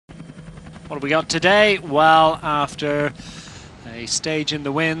What have we got today? Well, after a stage in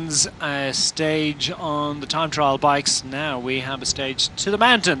the winds, a stage on the time trial bikes, now we have a stage to the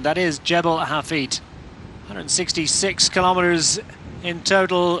mountain, that is Jebel Hafid. 166 kilometers in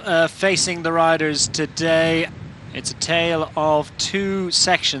total facing the riders today. It's a tale of two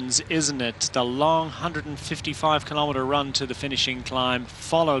sections, isn't it? The long 155 kilometer run to the finishing climb,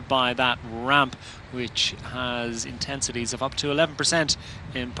 followed by that ramp, which has intensities of up to 11%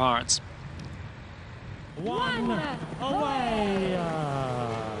 in parts. One away!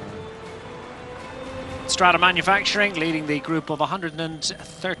 Strata Manufacturing leading the group of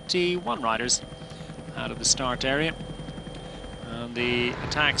 131 riders out of the start area. And the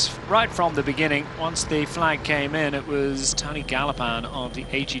attacks right from the beginning. Once the flag came in, it was Tony Gallopin of the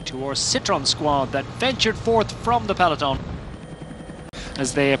UAE Tour Citroën squad that ventured forth from the peloton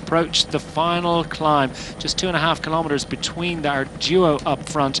as they approached the final climb. Just 2.5 kilometers between our duo up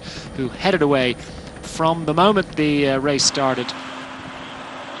front, who headed away from the moment the race started.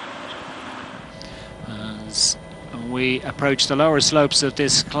 As we approach the lower slopes of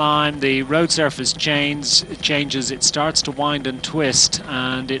this climb, the road surface changes, it starts to wind and twist,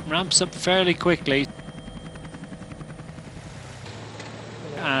 and it ramps up fairly quickly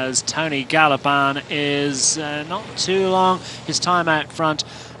as Tony Gallopin is not too long his time out front.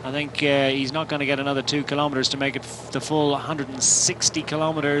 I think he's not going to get another 2 kilometers to make it the full 160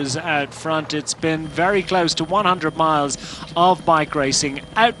 kilometers out front. It's been very close to 100 miles of bike racing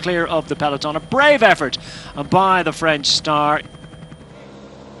out clear of the peloton. A brave effort by the French star.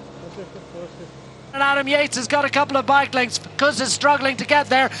 And Adam Yates has got a couple of bike lengths. Kuz is struggling to get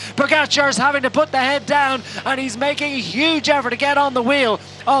there. Pogacar's having to put the head down, and he's making a huge effort to get on the wheel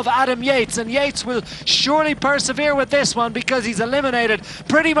of Adam Yates. And Yates will surely persevere with this one, because he's eliminated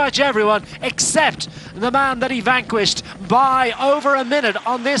pretty much everyone except the man that he vanquished by over a minute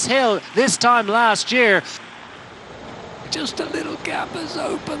on this hill this time last year. Just a little gap has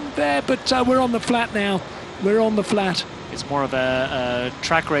opened there, but we're on the flat now. We're on the flat. It's more of a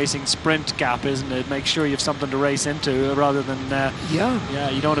track racing sprint gap, isn't it? Make sure you have something to race into rather than... yeah,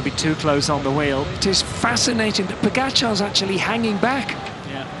 you don't want to be too close on the wheel. It is fascinating that Pogacar's actually hanging back.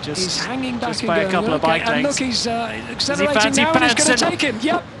 Yeah, he's hanging back just by a couple of bike lengths. And look, he's accelerating now, and he's going to take him.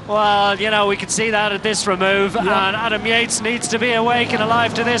 Yep. Well, you know, we can see that at this remove, and Adam Yates needs to be awake and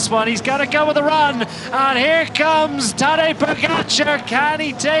alive to this one. He's got to go with a run, and here comes Tadej Pogacar. Can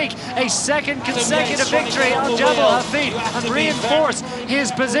he take a second consecutive victory on Jebel Hafid and reinforce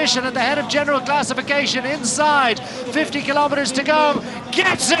his position at the head of general classification inside 50 kilometers to go?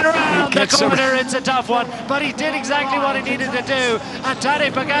 Gets it around the corner. It's a tough one, but he did exactly what he needed to do, and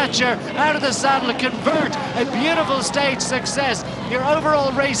Tadej Pogacar out of the saddle convert a beautiful stage success. Your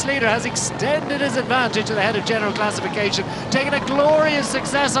overall race leader has extended his advantage to the head of general classification, taking a glorious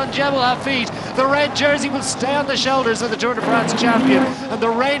success on Jebel Hafid. The red jersey will stay on the shoulders of the Tour de France champion, and the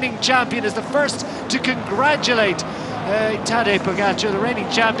reigning champion is the first to congratulate Tadej Pogacar, the reigning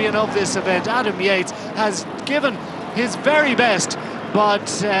champion of this event. Adam Yates has given his very best,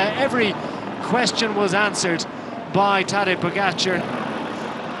 but every question was answered by Tadej Pogacar.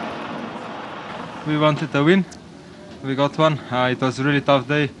 We wanted a win. We got one. It was a really tough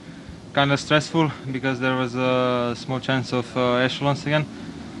day, kind of stressful, because there was a small chance of echelons again.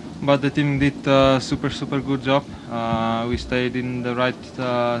 But the team did a super good job. We stayed in the right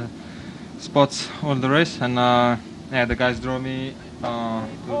spots all the race, and yeah, the guys drove me to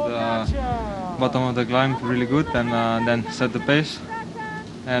the bottom of the climb really good, and then set the pace.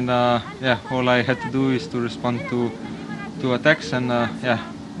 And yeah, all I had to do is to respond to attacks, and yeah,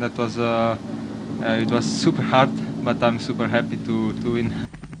 that was it was super hard, but I'm super happy to win.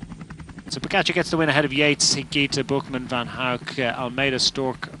 So Pogacar gets the win ahead of Yates, Higuita, Buchmann, Van Hoek, Almeida,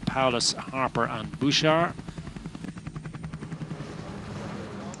 Stork, Paulus, Harper and Bouchard.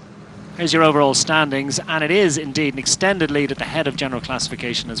 Here's your overall standings, and it is indeed an extended lead at the head of general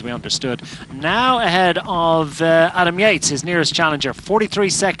classification, as we understood. Now ahead of Adam Yates, his nearest challenger, 43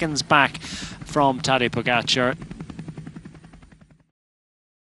 seconds back from Tadej Pogacar.